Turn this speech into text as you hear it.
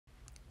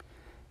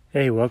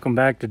Hey, welcome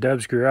back to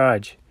Dub's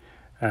Garage.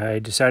 I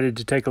decided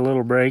to take a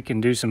little break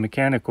and do some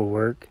mechanical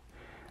work.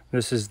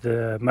 This is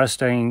the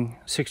Mustang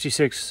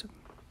 66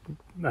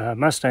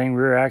 Mustang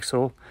rear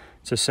axle.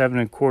 It's a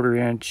 7¼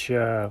 inch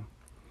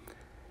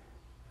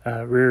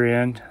rear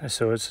end,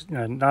 so it's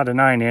not a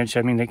 9-inch.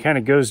 I mean, it kind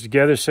of goes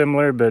together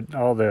similar, but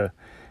all the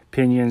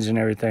pinions and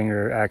everything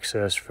are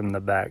accessed from the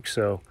back.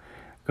 So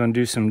I'm going to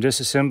do some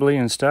disassembly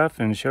and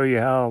stuff and show you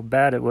how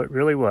bad it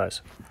really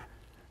was.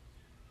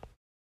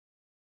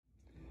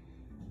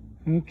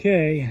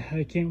 Okay,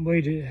 I can't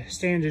wait to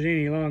stand it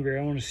any longer.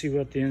 I want to see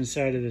what the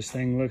inside of this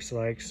thing looks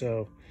like,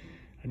 so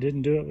I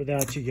didn't do it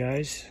without you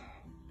guys.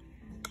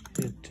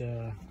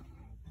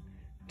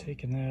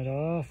 Taking that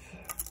off,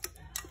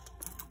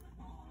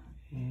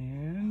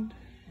 and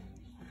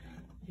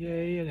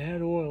yay, it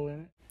had oil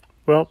in it.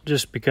 Well,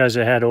 just because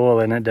it had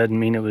oil in it doesn't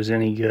mean it was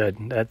any good.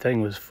 That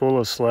thing was full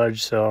of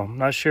sludge, so I'm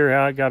not sure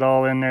how it got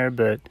all in there,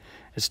 but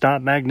it's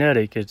not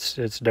magnetic,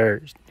 it's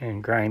dirt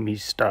and grimy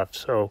stuff.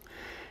 So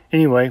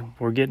anyway,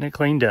 we're getting it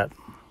cleaned up.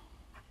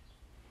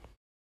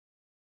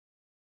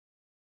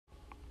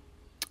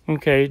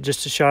 Okay,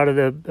 just a shot of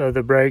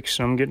the brakes.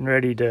 I'm getting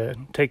ready to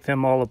take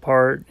them all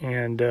apart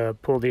and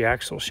pull the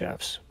axle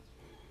shafts.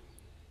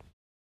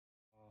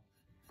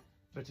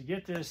 But to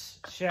get this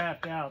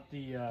shaft out,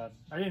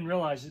 I didn't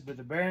realize it, but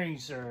the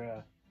bearings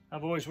are,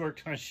 I've always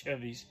worked on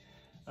Chevys.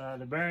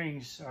 The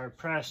bearings are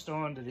pressed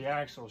onto the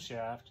axle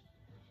shaft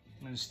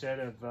instead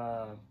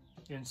of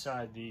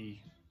inside the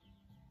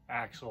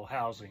axle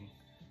housing.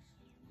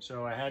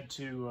 So I had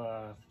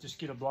to just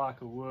get a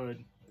block of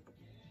wood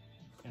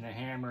and a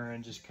hammer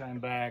and just come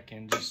back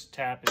and just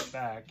tap it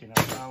back, and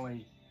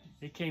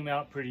it came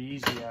out pretty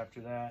easy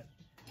after that.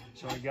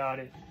 So I got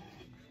it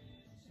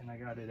and I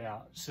got it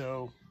out.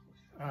 So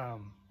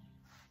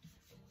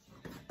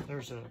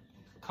there's a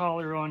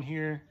collar on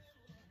here.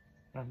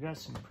 I've got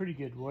some pretty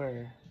good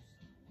wear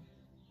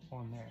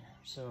on there,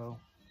 so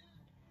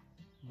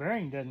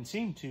bearing doesn't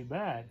seem too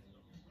bad.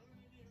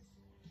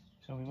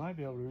 So we might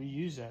be able to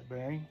reuse that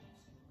bearing.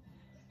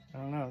 I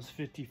don't know, it's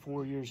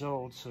 54 years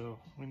old, so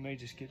we may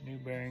just get new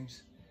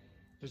bearings.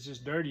 It's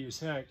just dirty as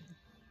heck.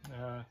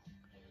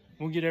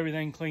 We'll get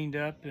everything cleaned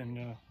up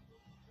and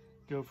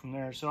go from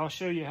there. So I'll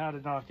show you how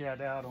to knock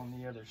that out on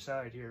the other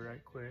side here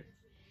right quick.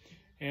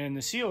 And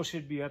the seal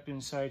should be up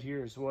inside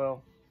here as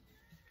well.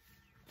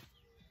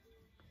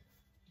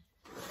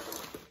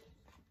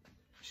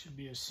 Should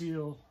be a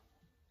seal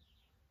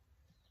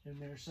in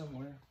there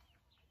somewhere.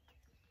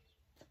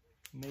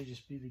 It may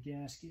just be the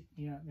gasket.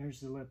 Yeah,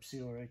 there's the lip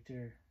seal right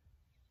there.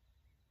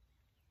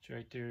 It's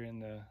right there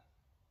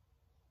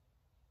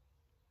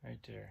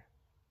right there.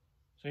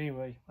 So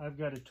anyway, I've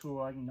got a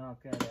tool. I can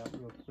knock that out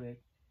real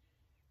quick.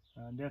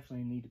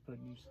 Definitely need to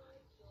put new.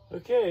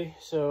 Okay,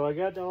 so I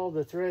got all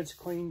the threads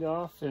cleaned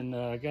off, and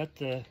I got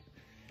the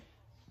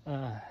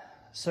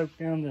soaked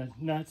down the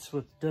nuts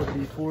with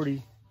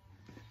WD-40,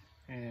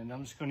 and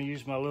I'm just going to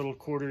use my little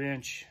 1/4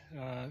 inch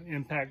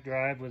impact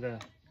drive with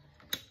a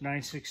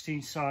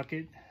 9/16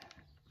 socket.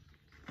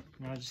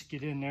 And I'll just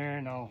get in there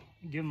and I'll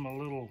give them a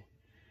little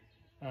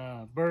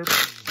burp.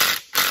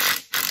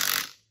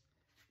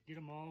 Get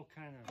them all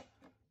kind of,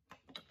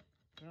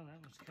 well, that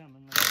one's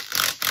coming.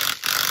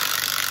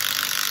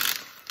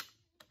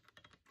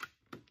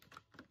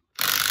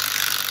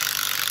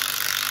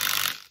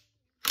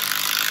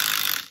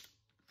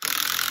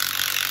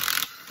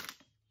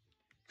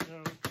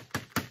 So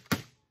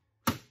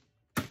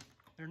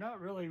they're not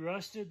really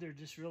rusted, they're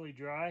just really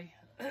dry.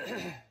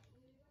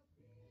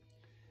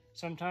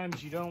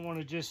 Sometimes you don't want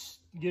to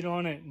just get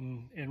on it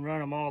and run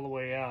them all the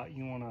way out.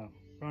 You want to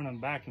run them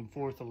back and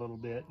forth a little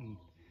bit and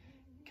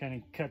kind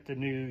of cut the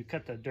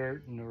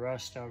dirt and the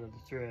rust out of the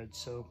threads.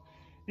 So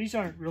these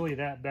aren't really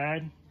that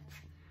bad.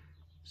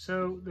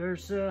 So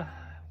there's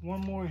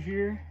one more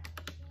here.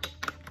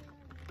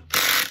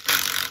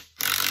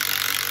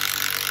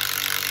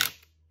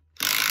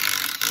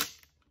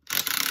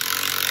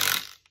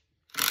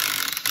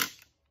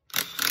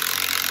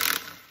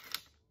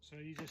 So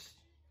you just,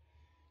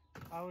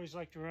 I always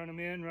like to run them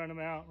in, run them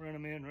out, run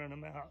them in, run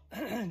them out,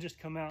 and just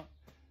come out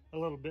a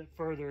little bit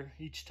further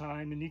each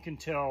time, and you can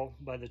tell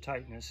by the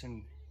tightness,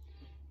 and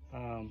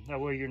that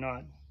way you're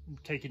not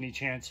taking any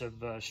chance of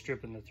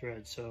stripping the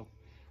thread. So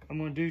I'm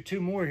going to do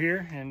 2 more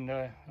here, and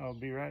I'll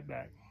be right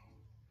back.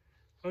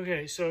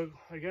 Okay, so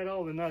I got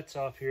all the nuts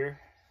off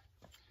here.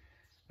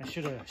 I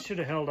should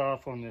have held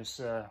off on this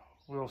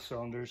wheel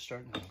cylinder,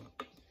 starting to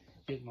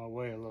get in my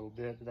way a little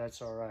bit, but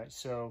that's all right.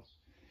 So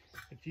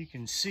if you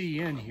can see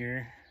in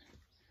here,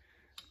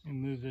 let me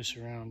move this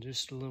around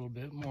just a little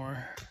bit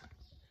more.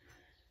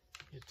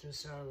 Get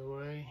this out of the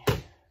way.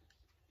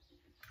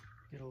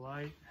 Get a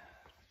light.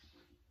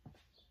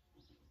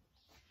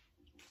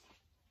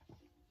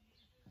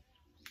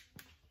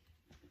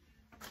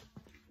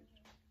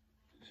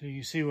 So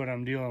you see what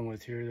I'm dealing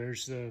with here.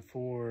 There's the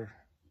 4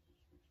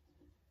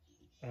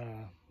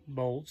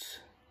 bolts.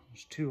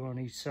 There's 2 on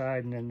each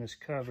side, and then this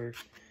cover.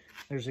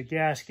 There's a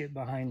gasket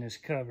behind this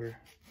cover.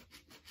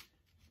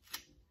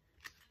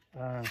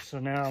 So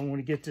now I'm going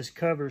to get this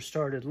cover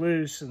started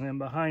loose, and then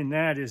behind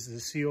that is the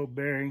sealed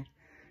bearing,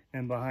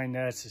 and behind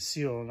that's the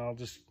seal, and I'll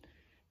just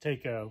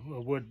take a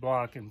wood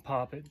block and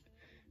pop it.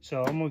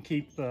 So I'm going to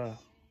keep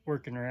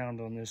working around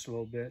on this a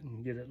little bit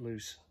and get it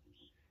loose.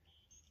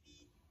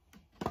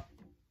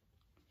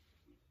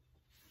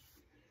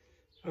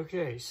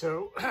 Okay,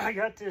 so I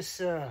got this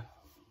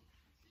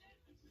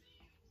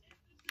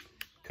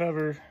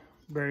cover,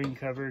 bearing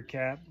cover,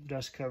 cap,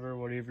 dust cover,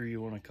 whatever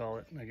you want to call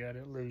it. I got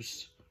it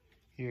loose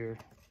here.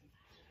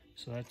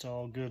 So that's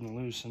all good and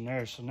loose in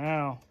there. So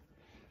now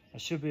I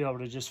should be able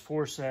to just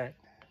force that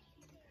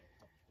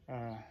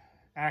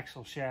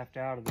axle shaft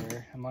out of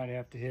there. I might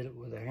have to hit it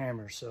with a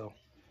hammer. So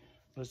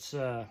let's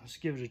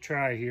give it a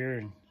try here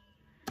and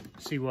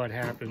see what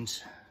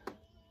happens.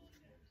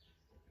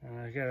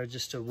 I got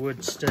just a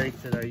wood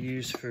stake that I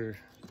use for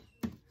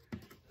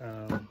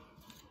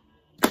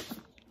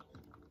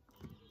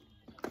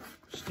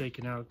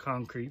staking out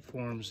concrete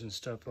forms and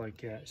stuff like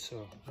that.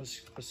 So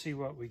let's see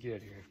what we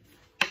get here.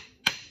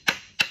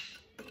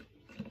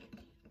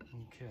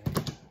 Okay,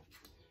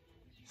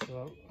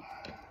 so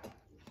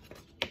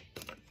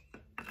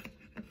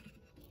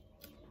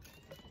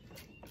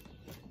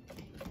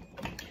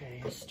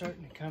okay, it's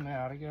starting to come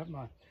out. I got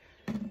my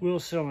wheel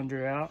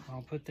cylinder out.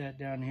 I'll put that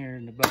down here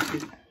in the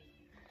bucket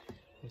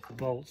with the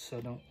bolts so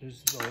I don't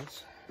lose the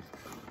bolts.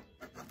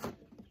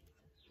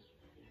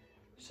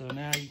 So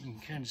now you can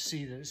kind of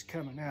see that it's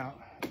coming out.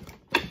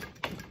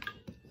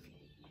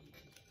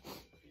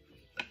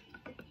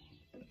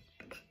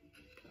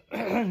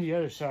 The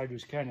other side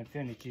was kind of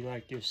finicky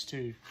like this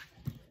too.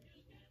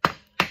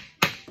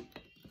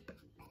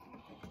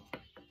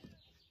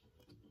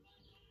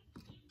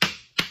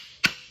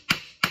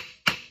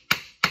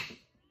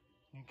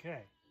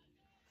 Okay,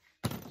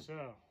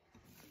 so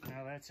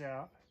now that's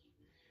out.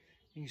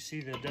 You can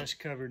see the dust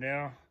cover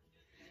now.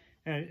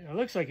 And it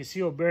looks like a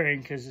sealed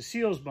bearing because the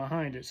seal's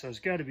behind it, so it's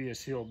got to be a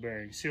sealed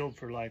bearing, sealed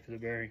for life of the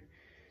bearing.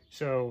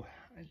 So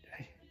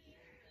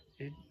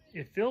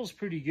it feels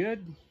pretty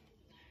good,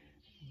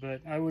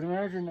 but I would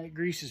imagine that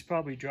grease is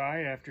probably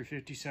dry after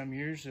 50-some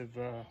years of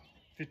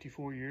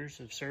 54 years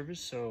of service.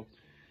 So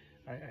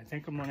I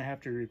think I'm going to have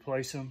to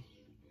replace them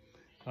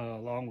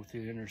along with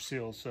the inner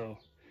seal. So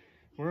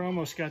we're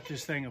almost got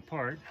this thing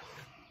apart,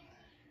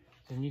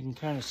 and you can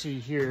kind of see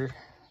here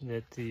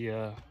that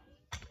the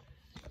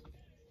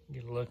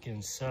get a look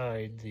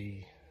inside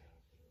the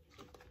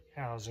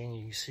housing.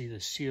 You can see the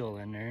seal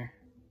in there.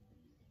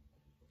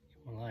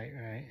 Get my light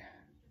right.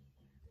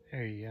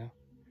 There you go.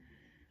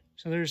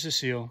 So there's the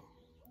seal.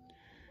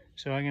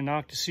 So I can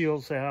knock the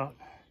seals out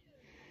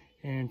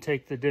and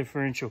take the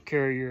differential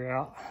carrier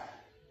out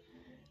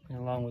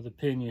along with the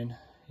pinion,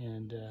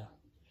 and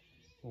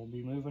we'll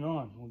be moving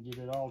on. We'll get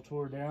it all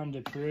tore down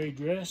to parade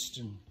rest,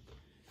 and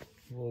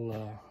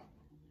we'll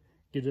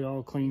get it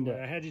all cleaned up.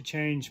 I had to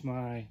change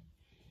my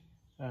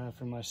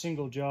from my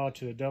single jaw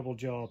to a double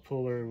jaw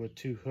puller with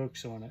 2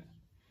 hooks on it.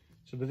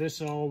 So, but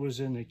this all was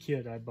in the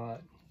kit I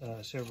bought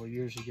several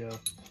years ago.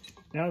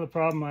 Now the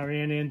problem I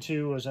ran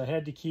into was I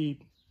had to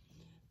keep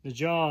the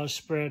jaws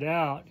spread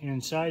out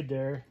inside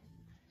there,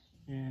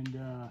 and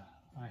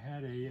I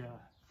had a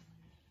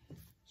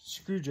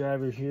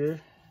screwdriver here,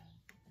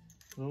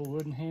 a little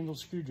wooden handle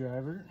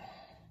screwdriver,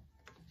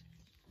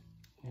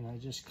 and I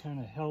just kind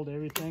of held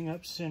everything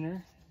up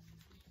center.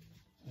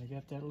 I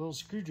got that little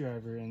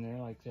screwdriver in there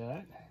like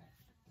that,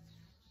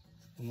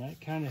 and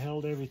that kind of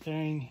held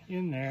everything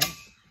in there,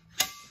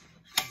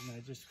 and I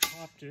just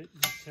popped it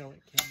until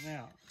it came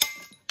out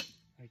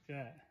like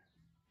that.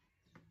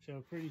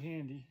 So pretty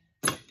handy.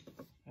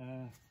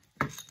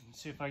 Let's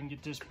see if I can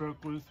get this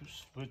broke loose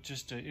with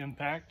just an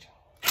impact.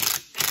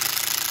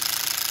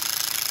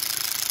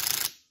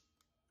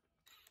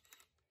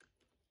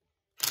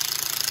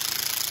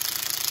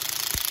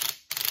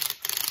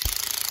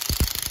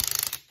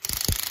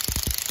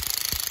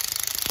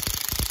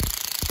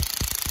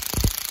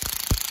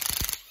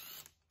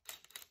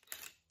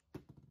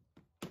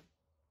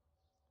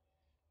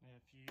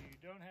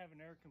 If you don't have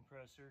an air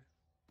compressor,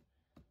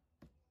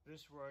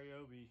 this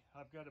Ryobi,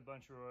 I've got a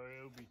bunch of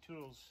Ryobi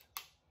tools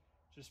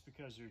just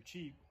because they're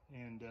cheap,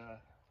 and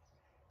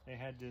they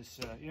had this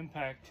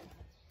impact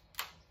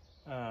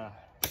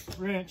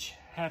wrench,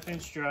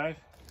 1/2-inch drive.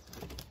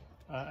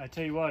 I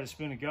tell you what, it's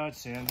been a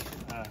godsend.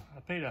 I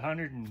paid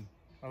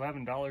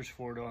 $111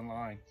 for it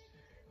online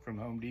from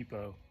Home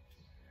Depot.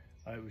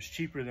 It was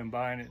cheaper than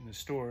buying it in the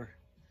store,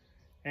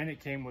 and it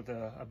came with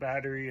a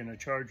battery and a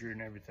charger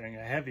and everything,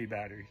 a heavy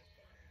battery.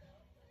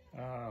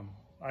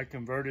 I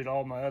converted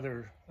all my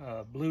other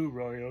blue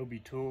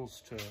Ryobi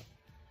tools to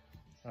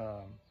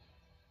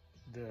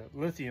the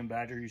lithium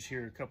batteries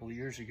here a couple of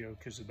years ago,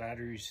 because the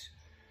batteries,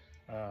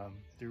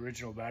 the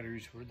original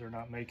batteries, they're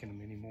not making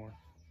them anymore.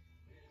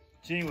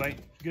 So anyway,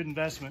 good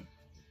investment.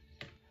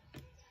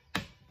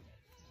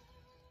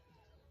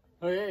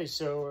 Okay,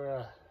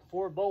 so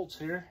 4 bolts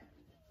here,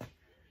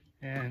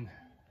 and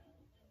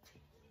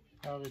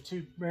the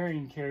 2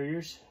 bearing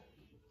carriers.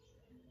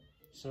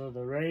 So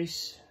the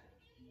race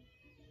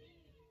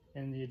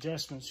and the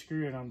adjustment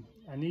screw, and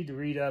I need to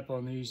read up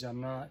on these.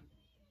 I'm not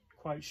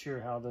quite sure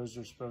how those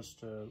are supposed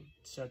to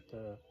set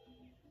the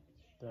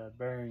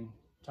bearing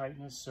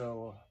tightness,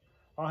 so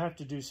I'll have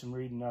to do some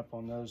reading up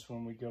on those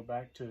when we go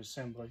back to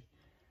assembly.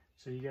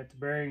 So you got the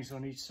bearings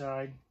on each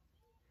side.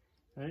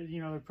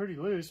 You know, they're pretty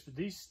loose, but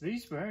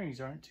these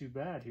bearings aren't too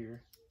bad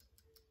here,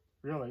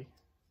 really.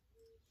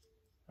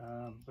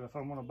 But if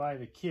I want to buy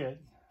the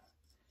kit,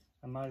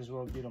 I might as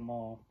well get them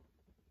all.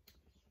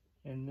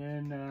 And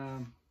then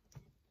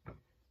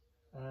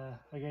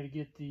I got to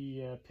get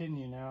the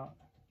pinion out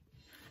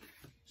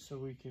so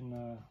we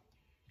can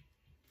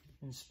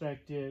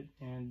inspect it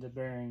and the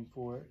bearing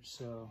for it.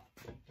 So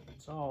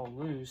it's all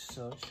loose,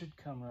 so it should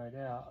come right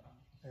out.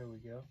 There we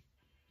go.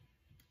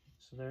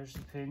 So there's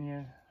the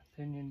pinion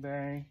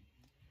bearing,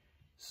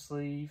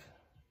 sleeve,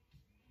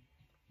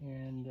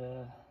 and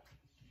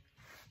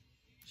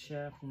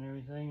shaft and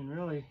everything. And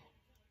really,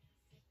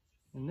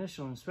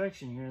 initial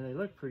inspection here, they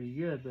look pretty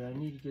good, but I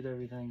need to get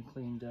everything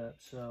cleaned up.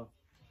 So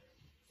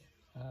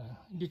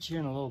get you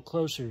in a little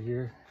closer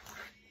here.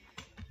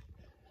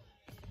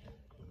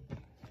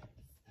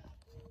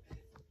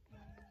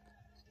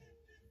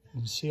 You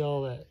can see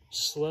all that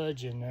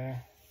sludge in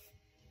there.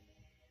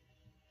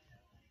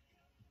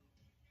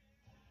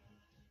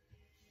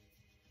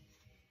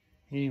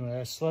 Anyway,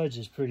 that sludge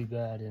is pretty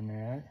bad in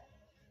there.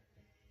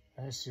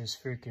 That's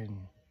just freaking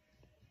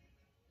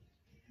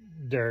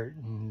dirt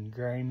and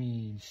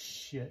grimy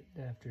shit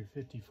after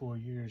 54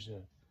 years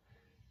of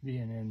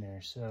being in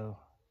there. So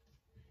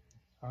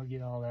I'll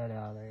get all that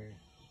out of there.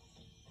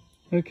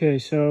 Okay,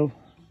 so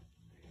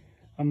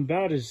I'm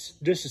about as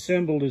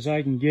disassembled as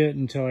I can get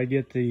until I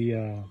get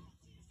the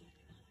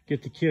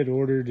kit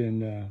ordered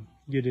and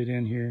get it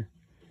in here.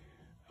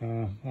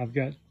 I've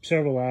got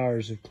several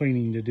hours of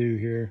cleaning to do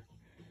here.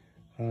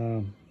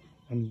 I'm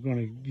going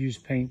to use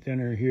paint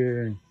thinner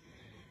here and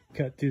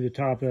cut through the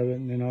top of it,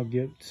 and then I'll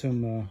get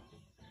some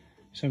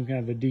kind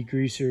of a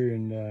degreaser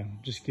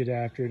and just get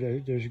after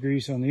it. There's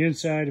grease on the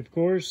inside, of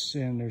course,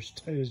 and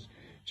there's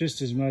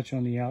just as much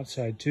on the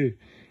outside too.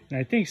 And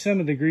I think some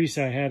of the grease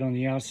I had on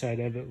the outside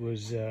of it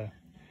was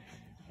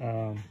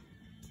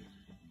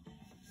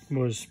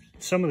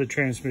some of the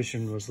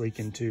transmission was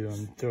leaking too.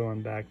 I'm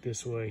throwing back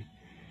this way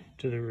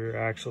to the rear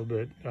axle,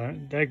 but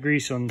that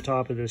grease on the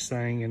top of this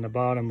thing and the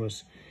bottom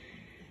was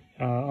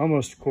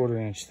almost a 1/4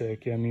 inch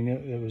thick. I mean,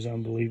 it was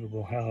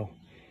unbelievable how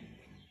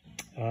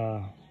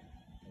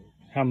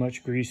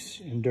much grease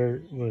and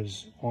dirt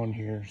was on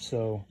here.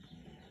 So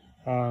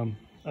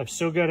I've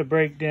still got to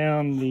break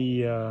down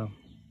the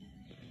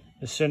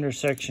center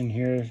section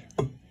here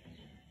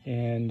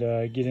and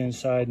get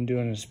inside and do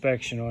an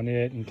inspection on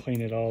it and clean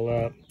it all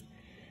up.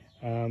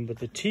 But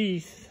the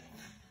teeth,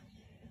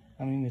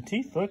 I mean, the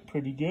teeth look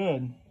pretty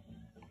good.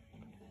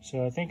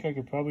 So I think I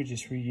could probably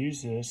just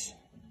reuse this.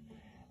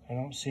 I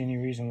don't see any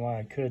reason why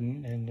I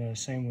couldn't. And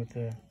same with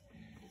the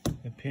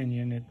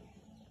pinion.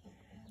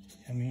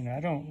 I mean, I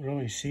don't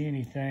really see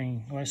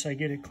anything unless I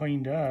get it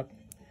cleaned up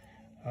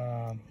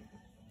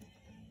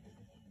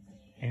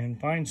and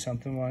find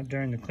something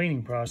during the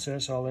cleaning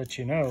process. I'll let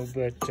you know.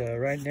 But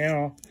right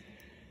now,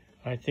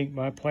 I think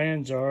my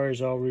plans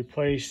is I'll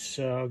replace,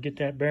 I'll get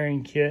that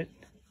bearing kit,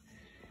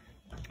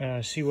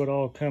 see what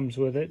all comes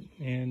with it,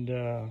 and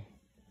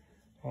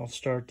I'll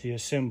start the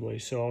assembly.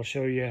 So I'll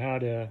show you how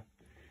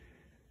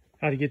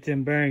to get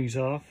them bearings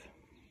off,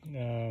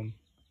 and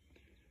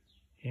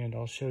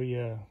I'll show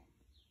you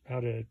how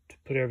to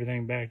put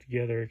everything back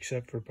together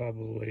except for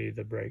probably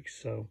the brakes.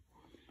 So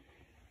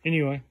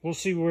anyway, we'll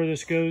see where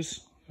this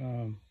goes.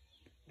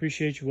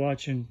 Appreciate you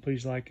watching.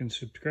 Please like and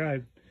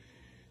subscribe,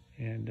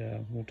 and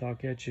we'll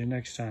talk at you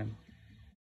next time.